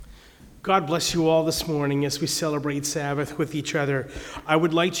God bless you all this morning as we celebrate Sabbath with each other. I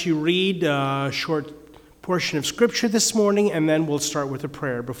would like to read a short portion of Scripture this morning, and then we'll start with a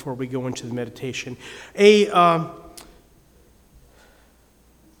prayer before we go into the meditation. Three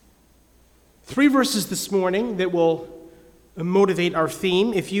verses this morning that will motivate our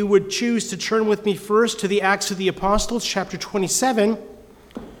theme. If you would choose to turn with me first to the Acts of the Apostles, chapter 27,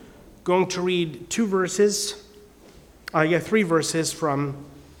 going to read three verses from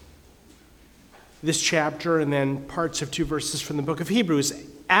this chapter, and then parts of 2 verses from the book of Hebrews.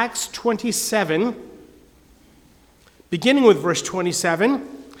 Acts 27, beginning with verse 27.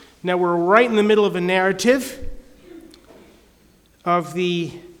 Now we're right in the middle of a narrative of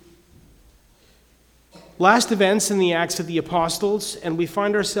the last events in the Acts of the Apostles, and we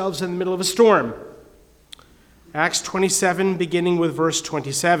find ourselves in the middle of a storm. Acts 27, beginning with verse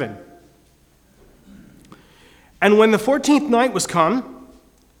 27. And when the 14th night was come,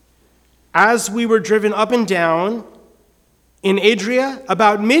 as we were driven up and down in Adria,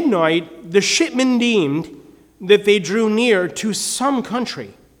 about midnight, the shipmen deemed that they drew near to some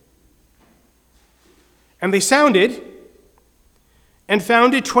country. And they sounded, and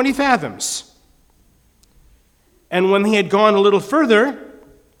found it 20 fathoms. And when they had gone a little further,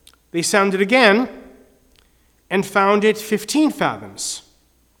 they sounded again, and found it 15 fathoms.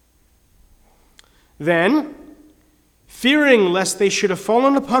 Then, fearing lest they should have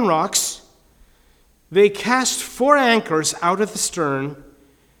fallen upon rocks, they cast 4 anchors out of the stern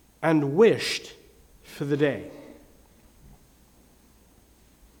and wished for the day.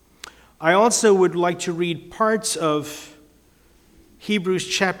 I also would like to read parts of Hebrews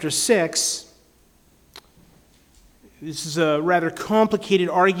chapter 6. This is a rather complicated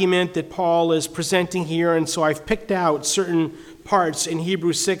argument that Paul is presenting here, and so I've picked out certain parts in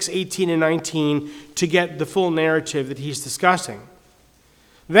Hebrews 6, 18 and 19 to get the full narrative that he's discussing.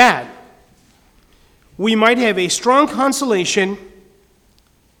 That we might have a strong consolation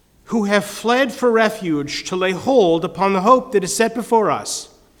who have fled for refuge to lay hold upon the hope that is set before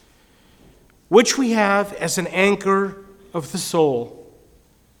us, which we have as an anchor of the soul,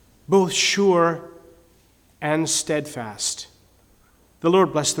 both sure and steadfast. The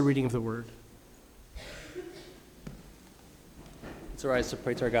Lord bless the reading of the word. Let's arise to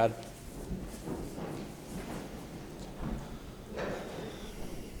pray to our God.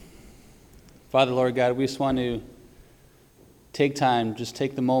 Father, Lord God, we just want to take time, just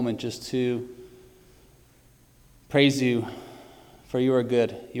take the moment just to praise you, for you are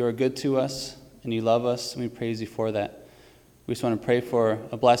good. You are good to us, and you love us, and we praise you for that. We just want to pray for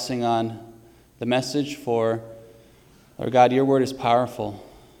a blessing on the message, for, Lord God, your word is powerful,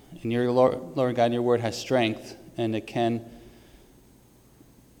 and your Lord God, your word has strength, and it can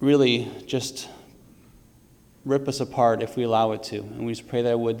really just rip us apart if we allow it to. And we just pray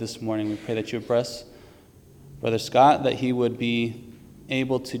that it would this morning. We pray that you would bless Brother Scott, that he would be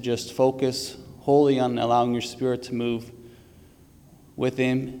able to just focus wholly on allowing your Spirit to move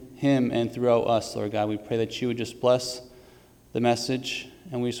within him and throughout us, Lord God. We pray that you would just bless the message.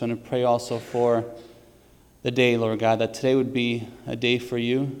 And we just want to pray also for the day, Lord God, that today would be a day for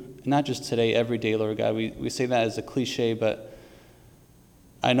you. Not just today, every day, Lord God. We say that as a cliche, but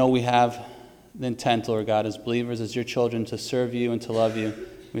I know we have the intent, Lord God, as believers, as your children, to serve you and to love you.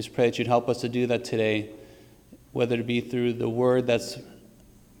 We just pray that you'd help us to do that today, whether it be through the word that's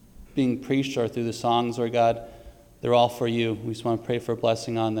being preached or through the songs, Lord God. They're all for you. We just want to pray for a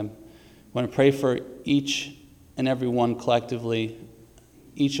blessing on them. We want to pray for each and every one collectively.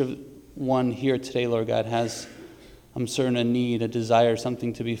 Each of one here today, Lord God, has, I'm certain, a need, a desire,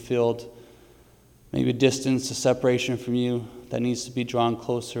 something to be filled, maybe a distance, a separation from you that needs to be drawn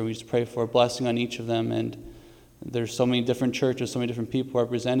closer. We just pray for a blessing on each of them. And there's so many different churches, so many different people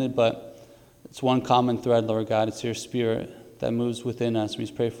represented, but it's one common thread, Lord God. It's your Spirit that moves within us. We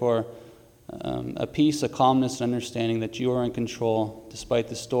just pray for a peace, a calmness, and understanding that you are in control despite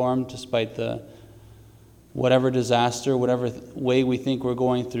the storm, despite the whatever disaster, whatever way we think we're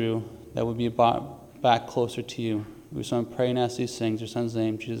going through, that would be brought back closer to you. We just want to pray and ask these things in your Son's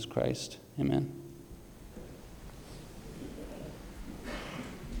name, Jesus Christ. Amen.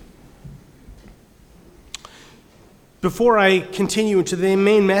 Before I continue into the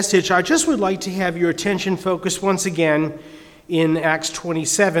main message, I just would like to have your attention focused once again in Acts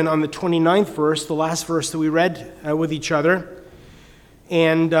 27 on the 29th verse, the last verse that we read with each other.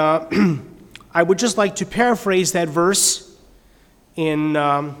 And I would just like to paraphrase that verse in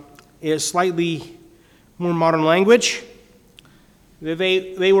a slightly more modern language. They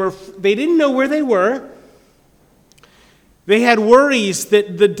didn't know where they were. They had worries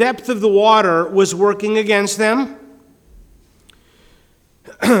that the depth of the water was working against them.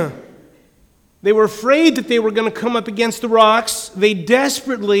 They were afraid that they were going to come up against the rocks. They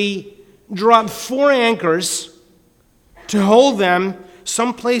desperately dropped 4 anchors to hold them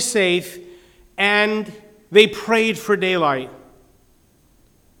someplace safe, and they prayed for daylight.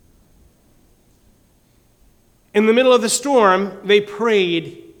 In the middle of the storm, they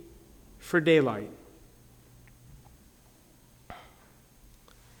prayed for daylight.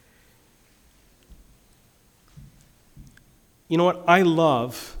 You know what? I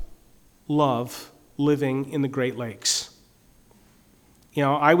love living in the Great Lakes. You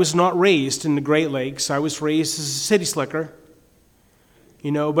know, I was not raised in the Great Lakes. I was raised as a city slicker.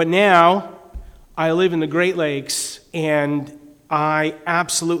 You know, but now I live in the Great Lakes, and I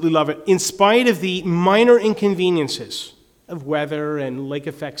absolutely love it. In spite of the minor inconveniences of weather and lake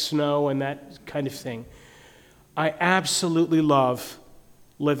effect snow and that kind of thing, I absolutely love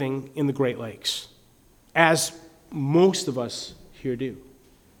living in the Great Lakes, as most of us here do.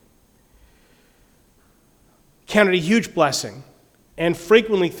 Count it a huge blessing, and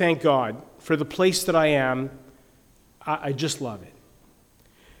frequently thank God for the place that I am. I just love it.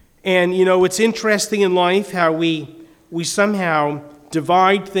 And, you know, it's interesting in life how we somehow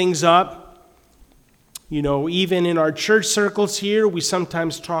divide things up. You know, even in our church circles here, we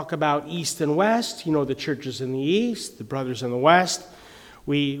sometimes talk about East and West. You know, the churches in the East, the brothers in the West.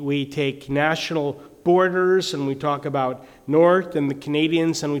 We take national borders and we talk about North and the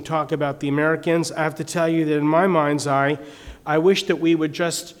Canadians and we talk about the Americans. I have to tell you that in my mind's eye, I wish that we would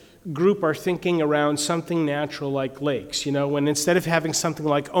just group our thinking around something natural like lakes. You know, when instead of having something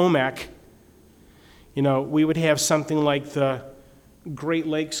like OMAC, you know, we would have something like the Great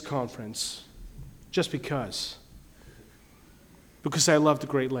Lakes Conference, just because I love the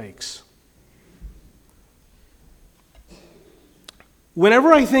Great Lakes.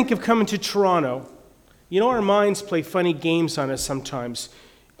 Whenever I think of coming to Toronto, you know, our minds play funny games on us sometimes.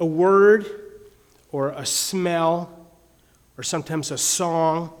 A word or a smell or sometimes a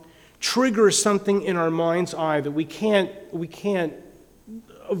song triggers something in our mind's eye that we can't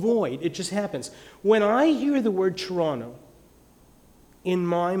avoid. It just happens. When I hear the word Toronto, in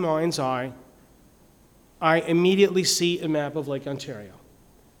my mind's eye, I immediately see a map of Lake Ontario.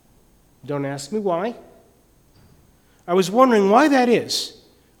 Don't ask me why. I was wondering why that is.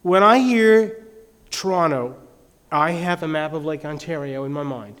 When I hear Toronto, I have a map of Lake Ontario in my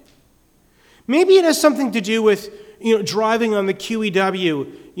mind. Maybe it has something to do with, you know, driving on the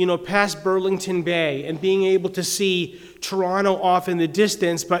QEW, you know, past Burlington Bay and being able to see Toronto off in the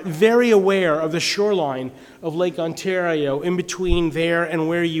distance, but very aware of the shoreline of Lake Ontario in between there and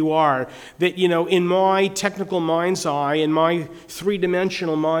where you are. That, you know, in my technical mind's eye, in my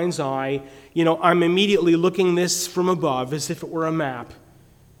three-dimensional mind's eye, you know, I'm immediately looking this from above as if it were a map,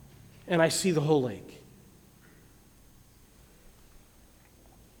 and I see the whole lake.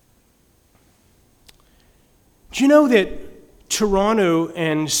 Do you know that Toronto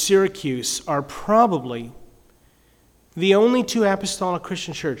and Syracuse are probably the only 2 apostolic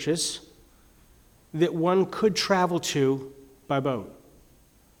Christian churches that one could travel to by boat?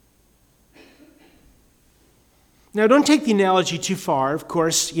 Now, don't take the analogy too far. Of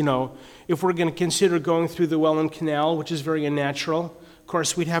course, you know, if we're going to consider going through the Welland Canal, which is very unnatural, of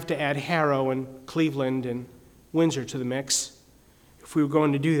course, we'd have to add Harrow and Cleveland and Windsor to the mix if we were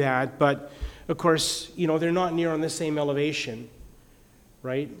going to do that. But, of course, you know, they're not near on the same elevation,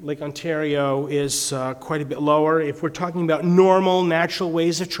 right? Lake Ontario is quite a bit lower. If we're talking about normal, natural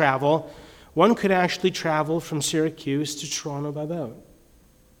ways of travel, one could actually travel from Syracuse to Toronto by boat.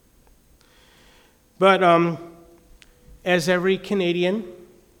 But as every Canadian,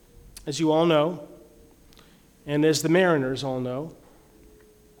 as you all know, and as the mariners all know,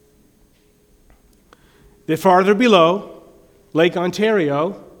 the farther below, Lake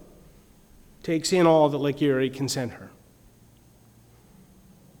Ontario takes in all that Lake Erie can send her.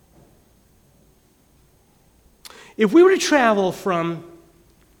 If we were to travel from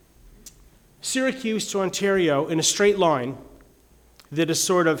Syracuse to Ontario in a straight line, that is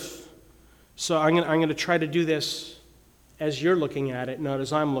sort of, so I'm going to try to do this as you're looking at it, not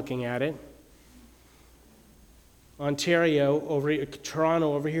as I'm looking at it. Ontario over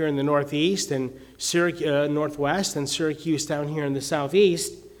Toronto over here in the northeast, and northwest, and Syracuse down here in the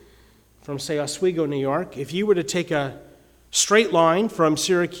southeast, from say Oswego, New York. If you were to take a straight line from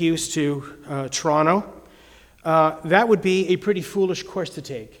Syracuse to Toronto, that would be a pretty foolish course to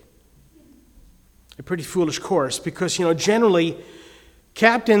take. A pretty foolish course, because, you know, generally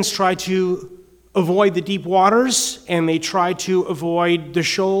captains try to avoid the deep waters, and they try to avoid the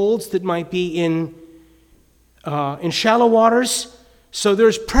shoals that might be in shallow waters. So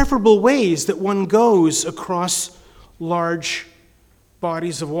there's preferable ways that one goes across large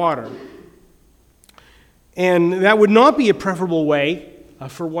bodies of water. And that would not be a preferable way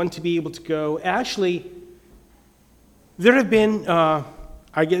for one to be able to go. Actually, there have been,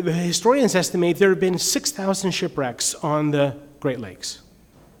 the historians estimate there have been 6,000 shipwrecks on the Great Lakes.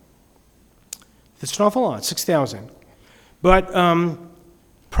 That's an awful lot, 6,000. But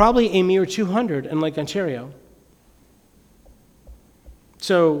probably a mere 200 in Lake Ontario.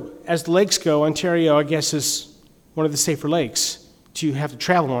 So as the lakes go, Ontario, I guess, is one of the safer lakes to have to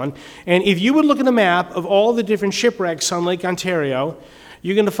travel on. And if you would look at a map of all the different shipwrecks on Lake Ontario,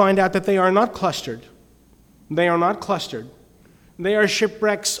 you're going to find out that they are not clustered. They are not clustered. They are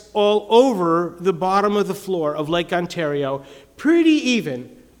shipwrecks all over the bottom of the floor of Lake Ontario, pretty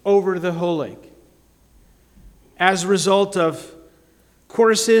even over the whole lake. As a result of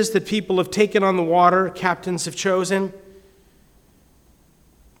courses that people have taken on the water, captains have chosen.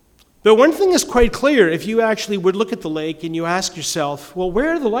 But one thing is quite clear if you actually would look at the lake and you ask yourself, well,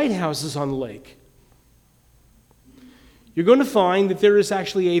 where are the lighthouses on the lake? You're going to find that there is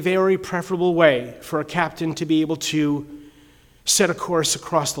actually a very preferable way for a captain to be able to set a course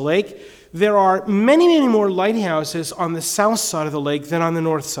across the lake. There are many, many more lighthouses on the south side of the lake than on the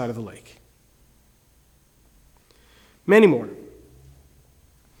north side of the lake. Many more.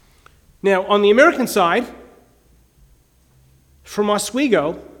 Now, on the American side, from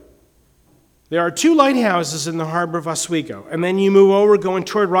Oswego, there are 2 lighthouses in the harbor of Oswego. And then you move over going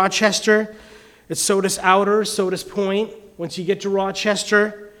toward Rochester. It's Sodus Outer, Sodus Point. Once you get to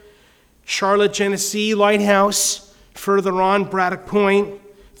Rochester, Charlotte, Genesee Lighthouse. Further on, Braddock Point,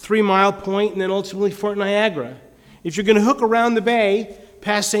 3 Mile Point, and then ultimately Fort Niagara. If you're going to hook around the bay,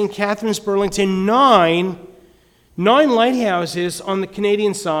 past St. Catharines, Burlington, 9 lighthouses on the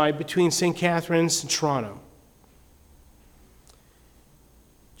Canadian side between St. Catharines and Toronto.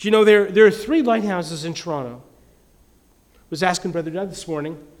 Do you know there are 3 lighthouses in Toronto? I was asking Brother Doug this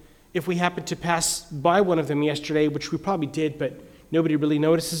morning if we happened to pass by one of them yesterday, which we probably did, but nobody really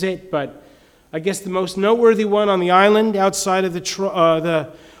notices it. But I guess the most noteworthy one on the island outside of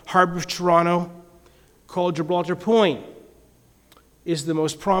the harbor of Toronto, called Gibraltar Point, is the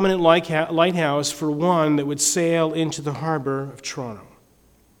most prominent lighthouse for one that would sail into the harbor of Toronto.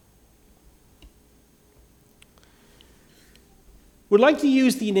 Would like to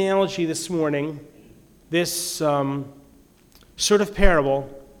use the analogy this morning, this sort of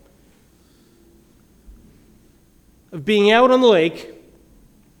parable of being out on the lake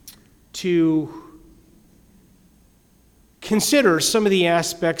to consider some of the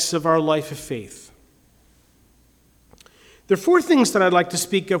aspects of our life of faith. There are 4 things that I'd like to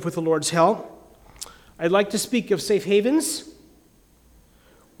speak of with the Lord's help. I'd like to speak of safe havens.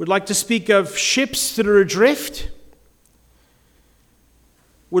 Would like to speak of ships that are adrift.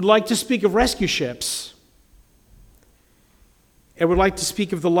 Would like to speak of rescue ships. And would like to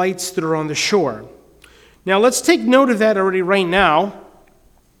speak of the lights that are on the shore. Now let's take note of that already right now.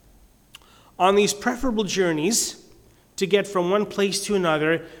 On these preferable journeys to get from one place to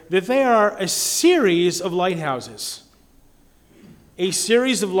another, that they are a series of lighthouses. A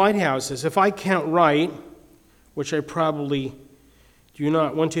series of lighthouses. If I count right, which I probably do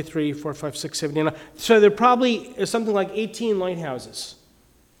not, 1, 2, 3, 4, 5, 6, 7, 8, 9. So there probably is something like 18 lighthouses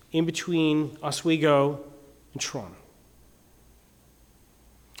in between Oswego and Toronto.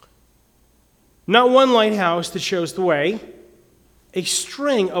 Not one lighthouse that shows the way, a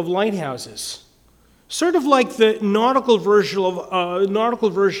string of lighthouses, sort of like the nautical version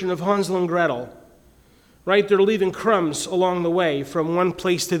of Hansel and Gretel, right? They're leaving crumbs along the way from one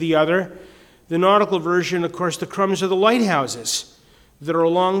place to the other. The nautical version, of course, the crumbs are the lighthouses that are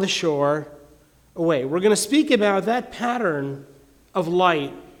along the shore away. We're going to speak about that pattern of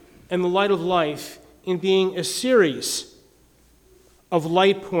light and the light of life in being a series of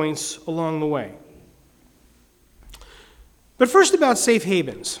light points along the way. But first about safe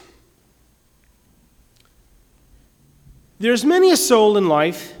havens. There's many a soul in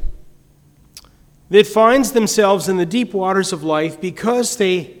life that finds themselves in the deep waters of life because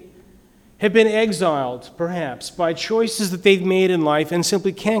they have been exiled, perhaps, by choices that they've made in life and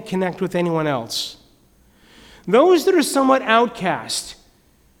simply can't connect with anyone else. Those that are somewhat outcast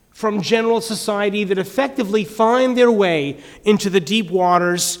from general society that effectively find their way into the deep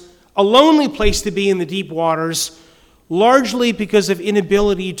waters, a lonely place to be in the deep waters, largely because of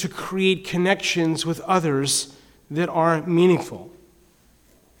inability to create connections with others that are meaningful.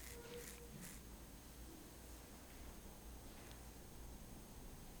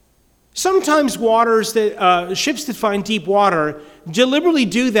 Sometimes ships that find deep water deliberately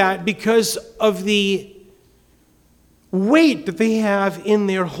do that because of the weight that they have in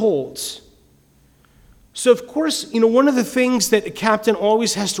their holds. So, of course, one of the things that a captain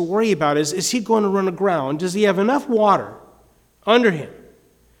always has to worry about is he going to run aground? Does he have enough water under him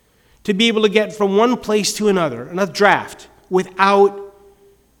to be able to get from one place to another, enough draft, without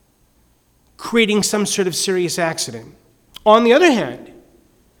creating some sort of serious accident? On the other hand,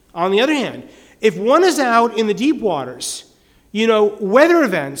 if one is out in the deep waters, weather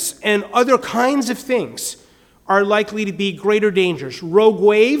events and other kinds of things are likely to be greater dangers. Rogue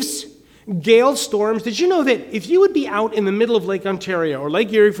waves, gale storms. Did you know that if you would be out in the middle of Lake Ontario, or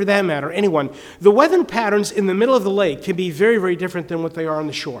Lake Erie for that matter, anyone, the weather patterns in the middle of the lake can be very, very different than what they are on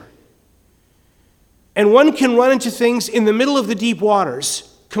the shore. And one can run into things in the middle of the deep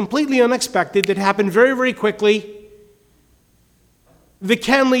waters, completely unexpected, that happen very, very quickly, that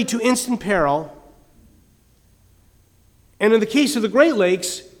can lead to instant peril. And in the case of the Great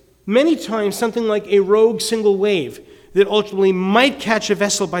Lakes, many times something like a rogue single wave that ultimately might catch a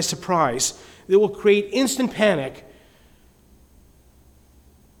vessel by surprise, that will create instant panic.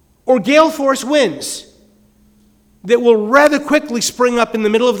 Or gale force winds that will rather quickly spring up in the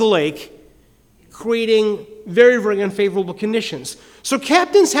middle of the lake, creating very, very unfavorable conditions. So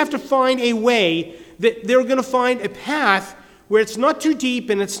captains have to find a way that they're going to find a path where it's not too deep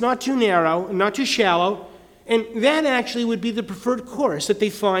and it's not too narrow and not too shallow, and that actually would be the preferred course that they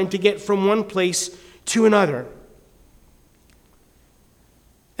find to get from one place to another.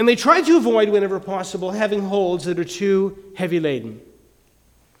 And they try to avoid, whenever possible, having holds that are too heavy laden.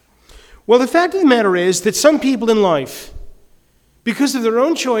 Well, the fact of the matter is that some people in life, because of their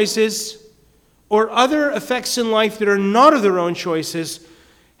own choices or other effects in life that are not of their own choices,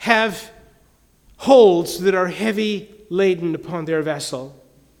 have holds that are heavy laden upon their vessel.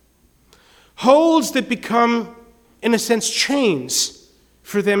 Holds that become, in a sense, chains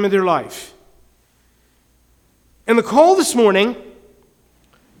for them in their life. And the call this morning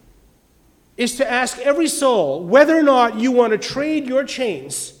is to ask every soul whether or not you want to trade your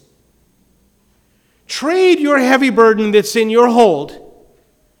chains, trade your heavy burden that's in your hold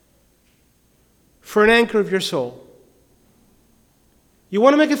for an anchor of your soul. You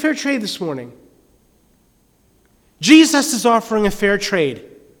want to make a fair trade this morning? Jesus is offering a fair trade.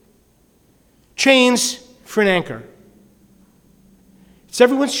 Chains for an anchor. It's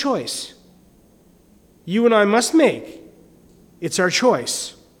everyone's choice. You and I must make. It's our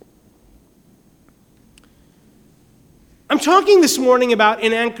choice. I'm talking this morning about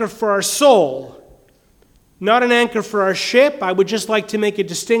an anchor for our soul, not an anchor for our ship. I would just like to make a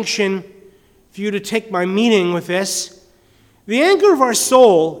distinction for you to take my meaning with this. The anchor of our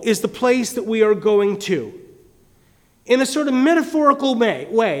soul is the place that we are going to. In a sort of metaphorical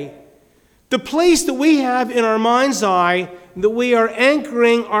way, the place that we have in our mind's eye that we are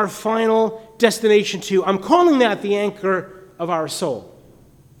anchoring our final destination to. I'm calling that the anchor of our soul.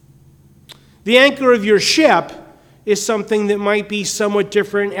 The anchor of your ship is something that might be somewhat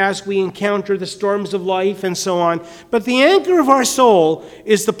different as we encounter the storms of life and so on. But the anchor of our soul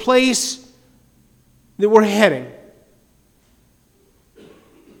is the place that we're heading.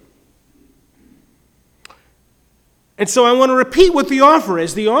 And so I want to repeat what the offer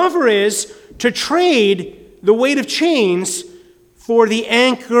is. The offer is to trade the weight of chains for the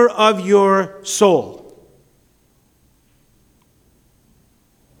anchor of your soul.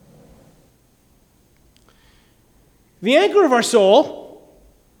 The anchor of our soul,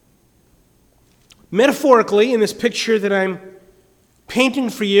 metaphorically, in this picture that I'm painting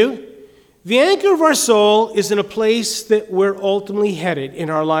for you, the anchor of our soul is in a place that we're ultimately headed in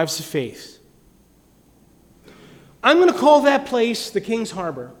our lives of faith. I'm going to call that place the King's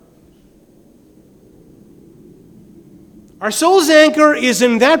Harbor. Our soul's anchor is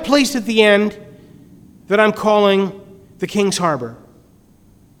in that place at the end that I'm calling the King's Harbor.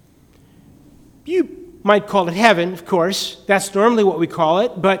 You might call it heaven, of course. That's normally what we call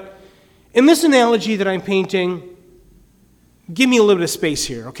it. But in this analogy that I'm painting, give me a little bit of space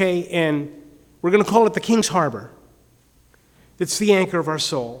here, okay? And we're going to call it the King's Harbor. That's the anchor of our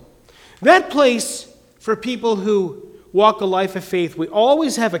soul. That place, for people who walk a life of faith, we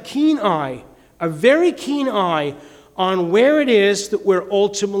always have a keen eye, a very keen eye, on where it is that we're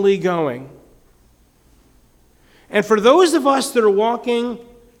ultimately going. And for those of us that are walking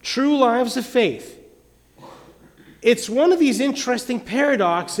true lives of faith, it's one of these interesting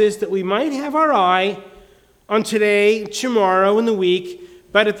paradoxes that we might have our eye on today, tomorrow, and the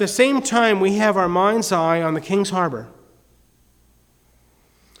week, but at the same time we have our mind's eye on the King's Harbor.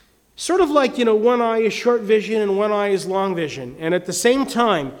 Sort of like, one eye is short vision and one eye is long vision. And at the same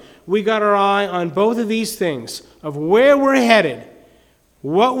time, we got our eye on both of these things, of where we're headed,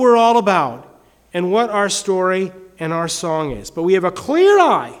 what we're all about, and what our story and our song is. But we have a clear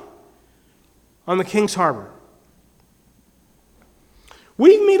eye on the King's Harbor.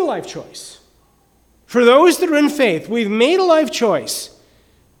 We've made a life choice. For those that are in faith, we've made a life choice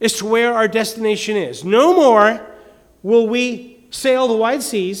as to where our destination is. No more will we sail the wide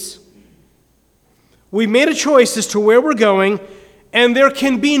seas. We've made a choice as to where we're going, and there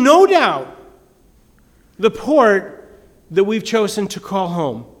can be no doubt the port that we've chosen to call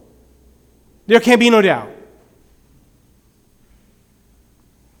home. There can be no doubt.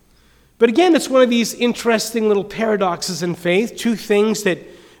 But again, it's one of these interesting little paradoxes in faith, two things that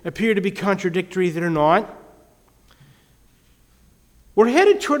appear to be contradictory that are not. We're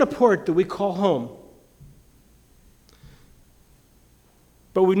headed toward a port that we call home,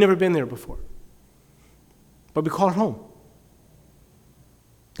 but we've never been there before. But we call it home.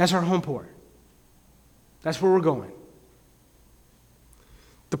 That's our home port. That's where we're going.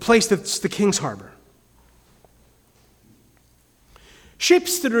 The place that's the King's Harbor.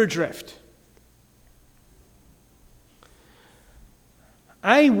 Ships that are adrift.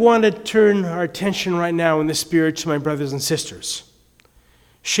 I want to turn our attention right now in the Spirit to my brothers and sisters.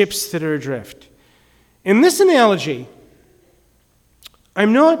 Ships that are adrift. In this analogy,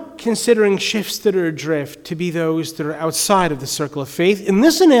 I'm not considering ships that are adrift to be those that are outside of the circle of faith. In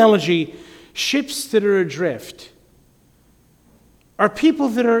this analogy, ships that are adrift are people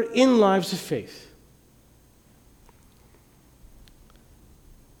that are in lives of faith.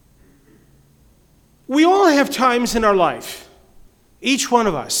 We all have times in our life, each one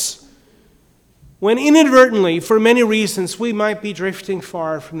of us, when inadvertently, for many reasons, we might be drifting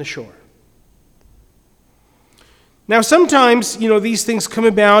far from the shore. Now, sometimes, these things come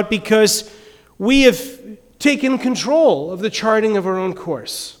about because we have taken control of the charting of our own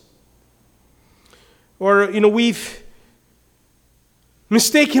course. Or, we've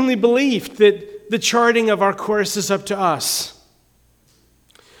mistakenly believed that the charting of our course is up to us.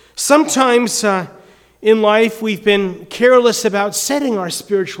 Sometimes in life we've been careless about setting our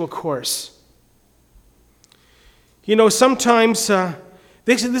spiritual course. Sometimes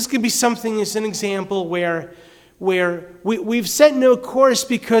this could be something as an example where we've set no course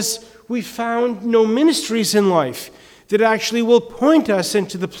because we found no ministries in life that actually will point us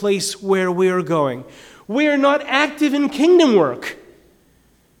into the place where we are going. We are not active in kingdom work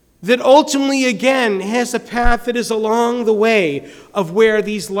that ultimately, again, has a path that is along the way of where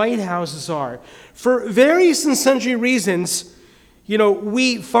these lighthouses are. For various and sundry reasons,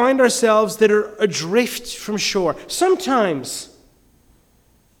 we find ourselves that are adrift from shore. Sometimes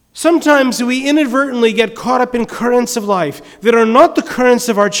we inadvertently get caught up in currents of life that are not the currents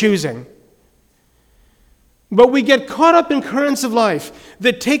of our choosing. But we get caught up in currents of life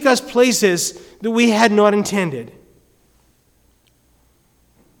that take us places that we had not intended.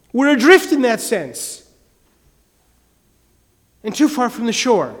 We're adrift in that sense, and too far from the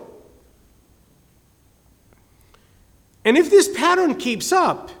shore. And if this pattern keeps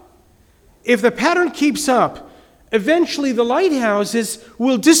up, eventually the lighthouses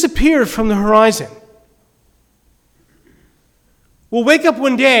will disappear from the horizon. We'll wake up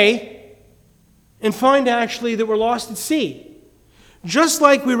one day and find actually that we're lost at sea. Just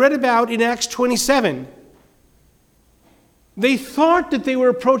like we read about in Acts 27. They thought that they were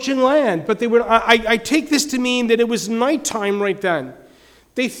approaching land, but I take this to mean that it was nighttime right then.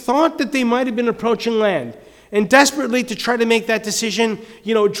 They thought that they might have been approaching land. And desperately to try to make that decision,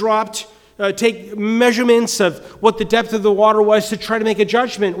 take measurements of what the depth of the water was to try to make a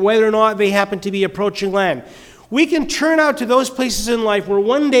judgment whether or not they happened to be approaching land. We can turn out to those places in life where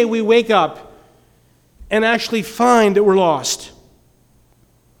one day we wake up and actually find that we're lost.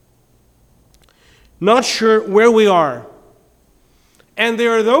 Not sure where we are. And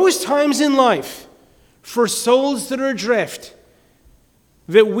there are those times in life for souls that are adrift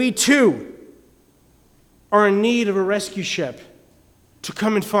that we too are in need of a rescue ship to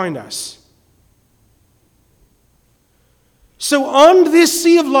come and find us. So on this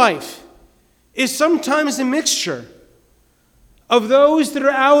sea of life is sometimes a mixture of those that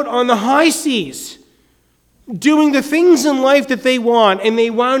are out on the high seas doing the things in life that they want, and they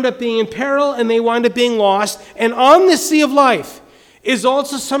wound up being in peril and they wound up being lost. And on this sea of life is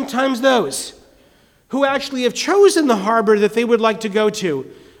also sometimes those who actually have chosen the harbor that they would like to go to,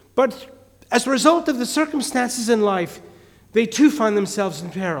 but as a result of the circumstances in life, they too find themselves in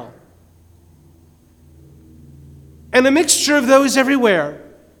peril. And a mixture of those everywhere.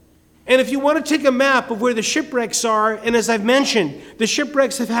 And if you want to take a map of where the shipwrecks are, and as I've mentioned, the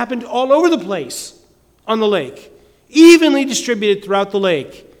shipwrecks have happened all over the place on the lake, evenly distributed throughout the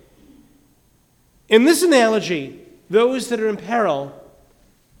lake. In this analogy, those that are in peril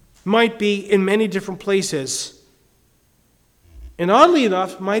might be in many different places. And oddly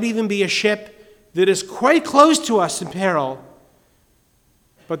enough, might even be a ship that is quite close to us in peril,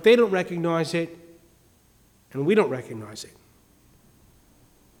 but they don't recognize it, and we don't recognize it.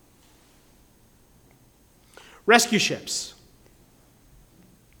 Rescue ships.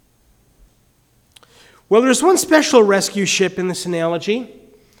 Well, there's one special rescue ship in this analogy,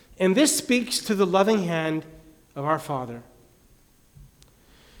 and this speaks to the loving hand of our Father.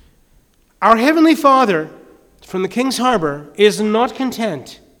 Our Heavenly Father from the King's Harbor is not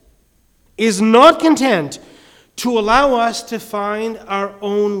content to allow us to find our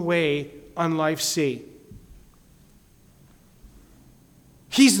own way on life's sea.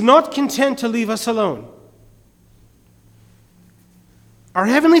 He's not content to leave us alone. Our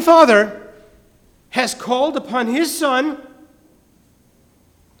Heavenly Father has called upon His Son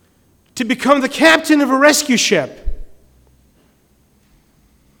to become the captain of a rescue ship.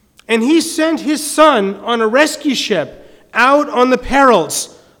 And He sent His Son on a rescue ship out on the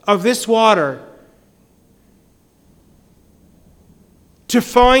perils of this water to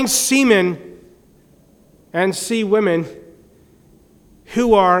find seamen and sea women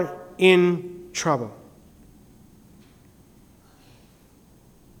who are in trouble.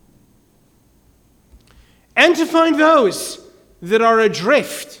 And to find those that are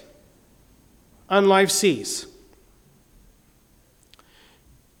adrift on life's seas.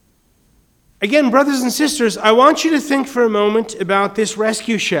 Again, brothers and sisters, I want you to think for a moment about this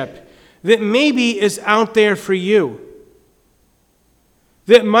rescue ship that maybe is out there for you,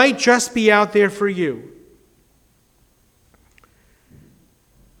 that might just be out there for you.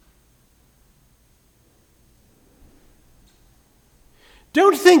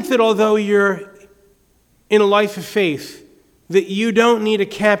 Don't think that although you're in a life of faith, that you don't need a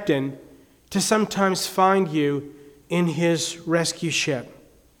captain to sometimes find you in his rescue ship.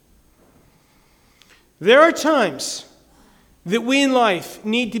 There are times that we in life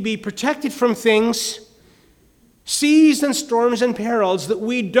need to be protected from things, seas and storms and perils that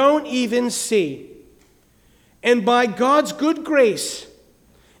we don't even see. And by God's good grace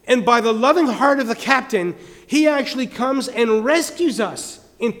and by the loving heart of the captain, He actually comes and rescues us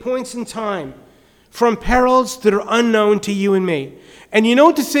in points in time from perils that are unknown to you and me. And you know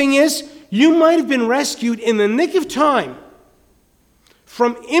what the thing is? You might have been rescued in the nick of time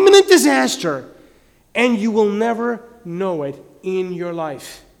from imminent disaster, and you will never know it in your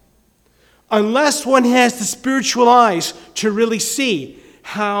life. Unless one has the spiritual eyes to really see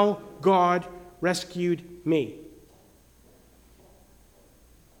how God rescued me.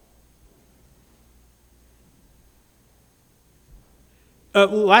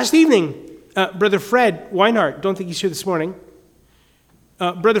 Last evening, Brother Fred Weinhardt, don't think he's here this morning,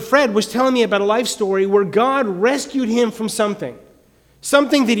 Brother Fred was telling me about a life story where God rescued him from something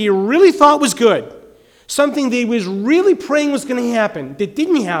that he really thought was good, something that he was really praying was going to happen, that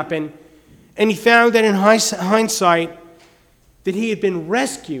didn't happen, and he found that in hindsight that he had been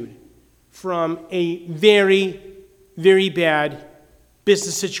rescued from a very, very bad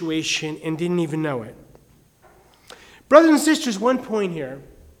business situation and didn't even know it. Brothers and sisters, one point here.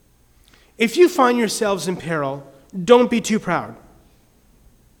 If you find yourselves in peril, don't be too proud.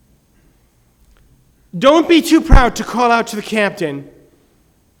 Don't be too proud to call out to the captain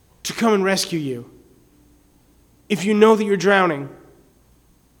to come and rescue you if you know that you're drowning.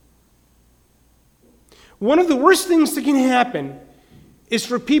 One of the worst things that can happen is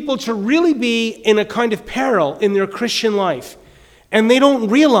for people to really be in a kind of peril in their Christian life, and they don't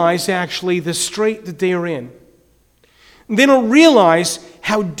realize actually the strait that they are in. They don't realize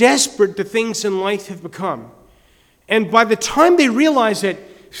how desperate the things in life have become. And by the time they realize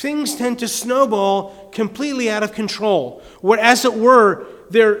it, things tend to snowball completely out of control, where, as it were,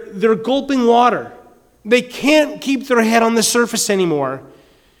 they're gulping water. They can't keep their head on the surface anymore.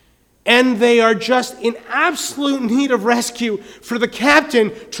 And they are just in absolute need of rescue for the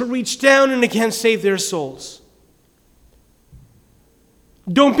captain to reach down and again save their souls.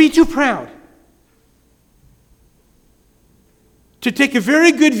 Don't be too proud to take a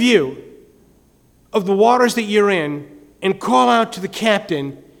very good view of the waters that you're in and call out to the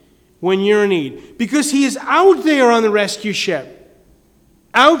captain when you're in need. Because he is out there on the rescue ship.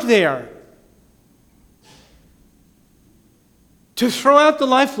 Out there. To throw out the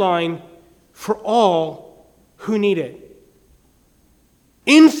lifeline for all who need it.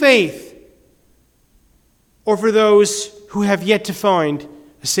 In faith, or for those who have yet to find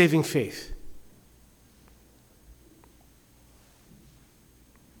a saving faith.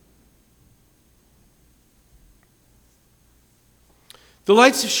 The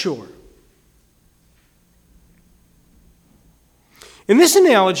lights of shore. In this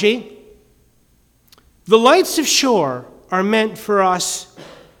analogy, the lights of shore are meant for us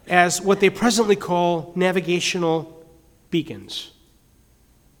as what they presently call navigational beacons.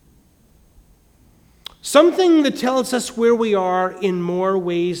 Something that tells us where we are in more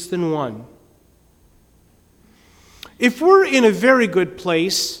ways than one. If we're in a very good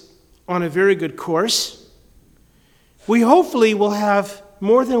place, on a very good course, we hopefully will have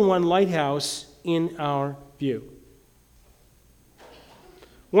more than one lighthouse in our view.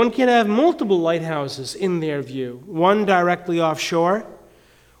 One can have multiple lighthouses in their view, one directly offshore,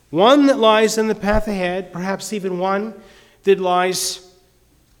 one that lies in the path ahead, perhaps even one that lies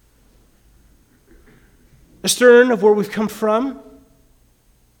astern of where we've come from.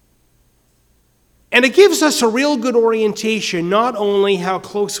 And it gives us a real good orientation, not only how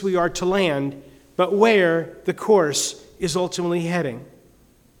close we are to land, but where the course is ultimately heading.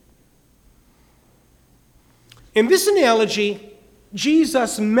 In this analogy,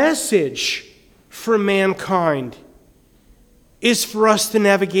 Jesus' message for mankind is for us the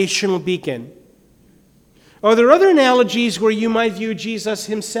navigational beacon. Are there other analogies where you might view Jesus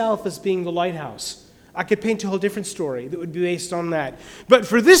himself as being the lighthouse? I could paint a whole different story that would be based on that. But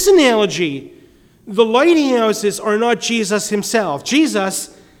for this analogy, the lighthouses are not Jesus himself.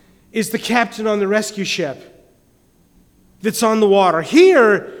 Jesus is the captain on the rescue ship that's on the water.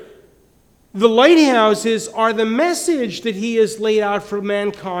 Here, the lighthouses are the message that he has laid out for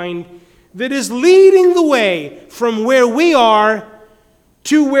mankind that is leading the way from where we are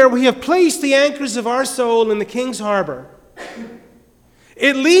to where we have placed the anchors of our soul in the King's Harbor.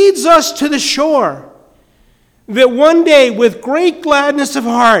 It leads us to the shore that one day, with great gladness of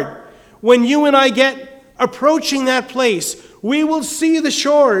heart, when you and I get approaching that place, we will see the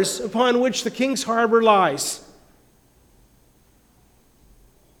shores upon which the King's Harbor lies.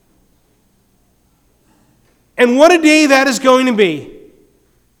 And what a day that is going to be.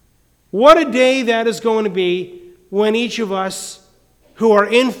 What a day that is going to be when each of us who are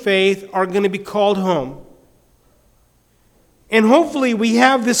in faith are going to be called home. And hopefully we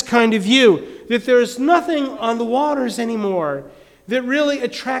have this kind of view that there's nothing on the waters anymore that really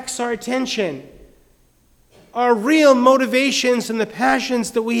attracts our attention. Our real motivations and the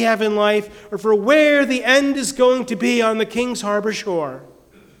passions that we have in life are for where the end is going to be on the King's Harbor shore.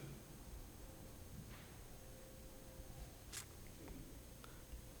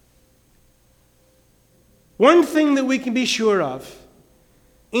 One thing that we can be sure of,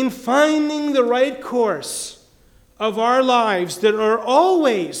 in finding the right course of our lives that are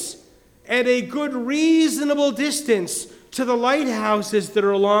always at a good, reasonable distance to the lighthouses that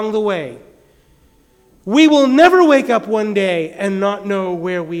are along the way, we will never wake up one day and not know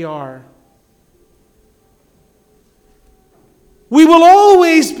where we are. We will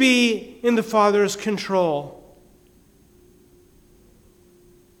always be in the Father's control.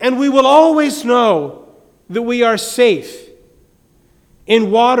 And we will always know that we are safe in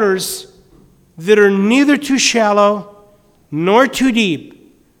waters that are neither too shallow nor too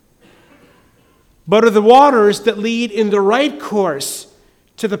deep, but are the waters that lead in the right course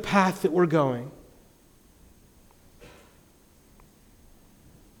to the path that we're going.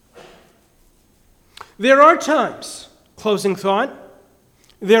 There are times, closing thought,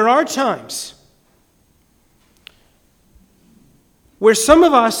 there are times where some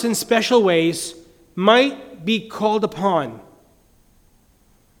of us in special ways might be called upon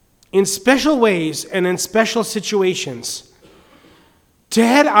in special ways and in special situations to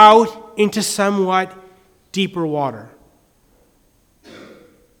head out into somewhat deeper water.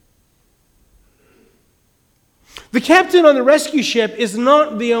 The captain on the rescue ship is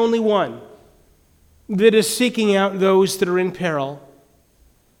not the only one that is seeking out those that are in peril.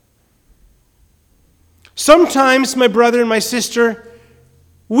 Sometimes, my brother and my sister,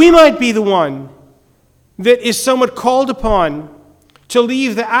 we might be the one that is somewhat called upon to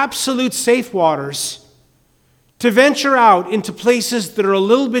leave the absolute safe waters, to venture out into places that are a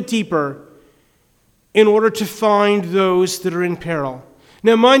little bit deeper in order to find those that are in peril.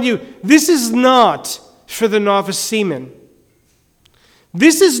 Now, mind you, this is not for the novice seaman.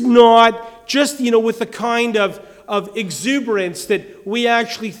 This is not just, with the kind of exuberance that we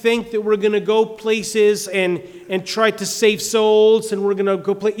actually think that we're going to go places and try to save souls and we're going to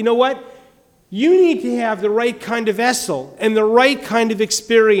go play. You know what? You need to have the right kind of vessel and the right kind of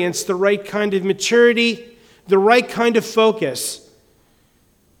experience, the right kind of maturity, the right kind of focus.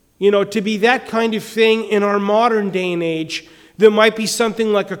 To be that kind of thing in our modern day and age, there might be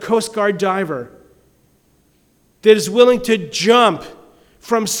something like a Coast Guard diver that is willing to jump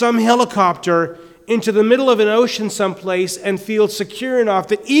from some helicopter into the middle of an ocean someplace and feel secure enough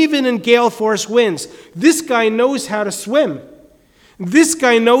that even in gale force winds, this guy knows how to swim. This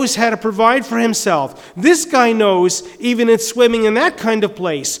guy knows how to provide for himself. This guy knows, even in swimming in that kind of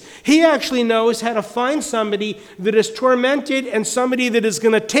place, he actually knows how to find somebody that is tormented and somebody that is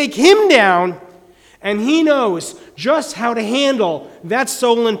going to take him down. And he knows just how to handle that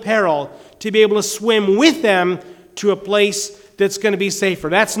soul in peril to be able to swim with them to a place that's going to be safer.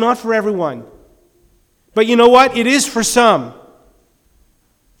 That's not for everyone. But you know what? It is for some.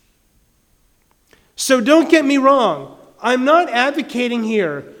 So don't get me wrong. I'm not advocating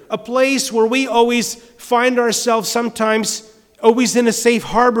here a place where we always find ourselves sometimes always in a safe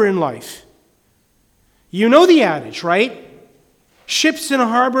harbor in life. You know the adage, right? Ships in a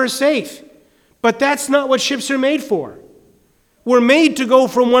harbor are safe. But that's not what ships are made for. We're made to go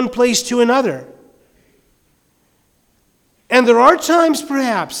from one place to another. And there are times,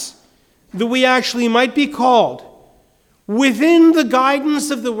 perhaps, that we actually might be called, within the guidance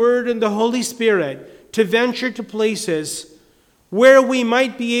of the Word and the Holy Spirit, to venture to places where we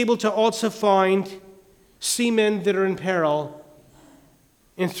might be able to also find seamen that are in peril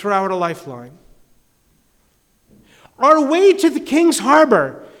and throw out a lifeline. Our way to the King's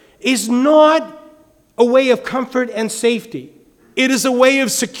Harbor is not a way of comfort and safety. It is a way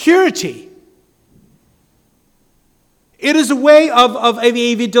of security. It is a way of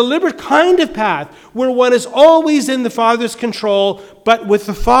a deliberate kind of path where one is always in the Father's control, but with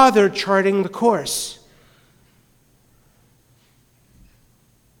the Father charting the course.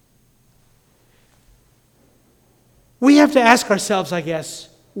 We have to ask ourselves, I guess,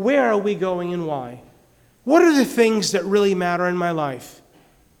 where are we going and why? What are the things that really matter in my life?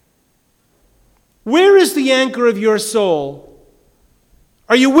 Where is the anchor of your soul?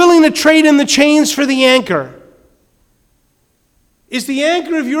 Are you willing to trade in the chains for the anchor? Is the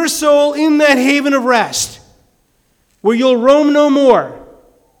anchor of your soul in that haven of rest where you'll roam no more?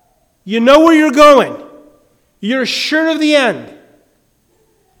 You know where you're going. You're sure of the end.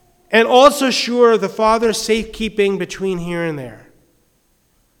 And also sure of the Father's safekeeping between here and there.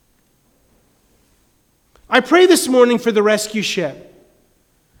 I pray this morning for the rescue ship.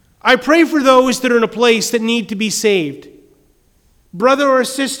 I pray for those that are in a place that need to be saved. Brother or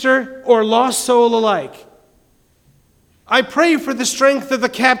sister or lost soul alike. I pray for the strength of the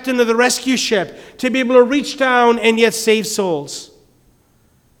captain of the rescue ship to be able to reach down and yet save souls.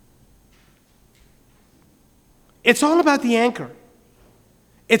 It's all about the anchor.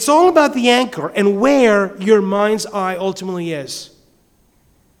 It's all about the anchor and where your mind's eye ultimately is.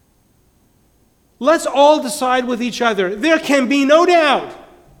 Let's all decide with each other. There can be no doubt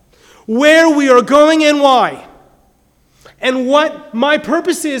where we are going and why. And what my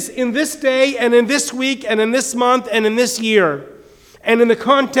purpose is in this day and in this week and in this month and in this year. And in the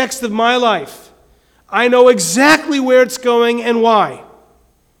context of my life. I know exactly where it's going and why.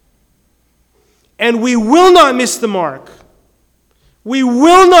 And we will not miss the mark. We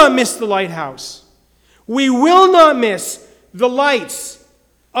will not miss the lighthouse. We will not miss the lights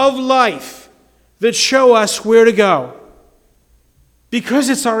of life that show us where to go. Because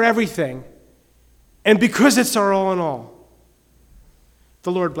it's our everything. And because it's our all in all.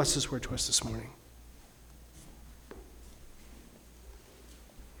 The Lord bless His word to us this morning.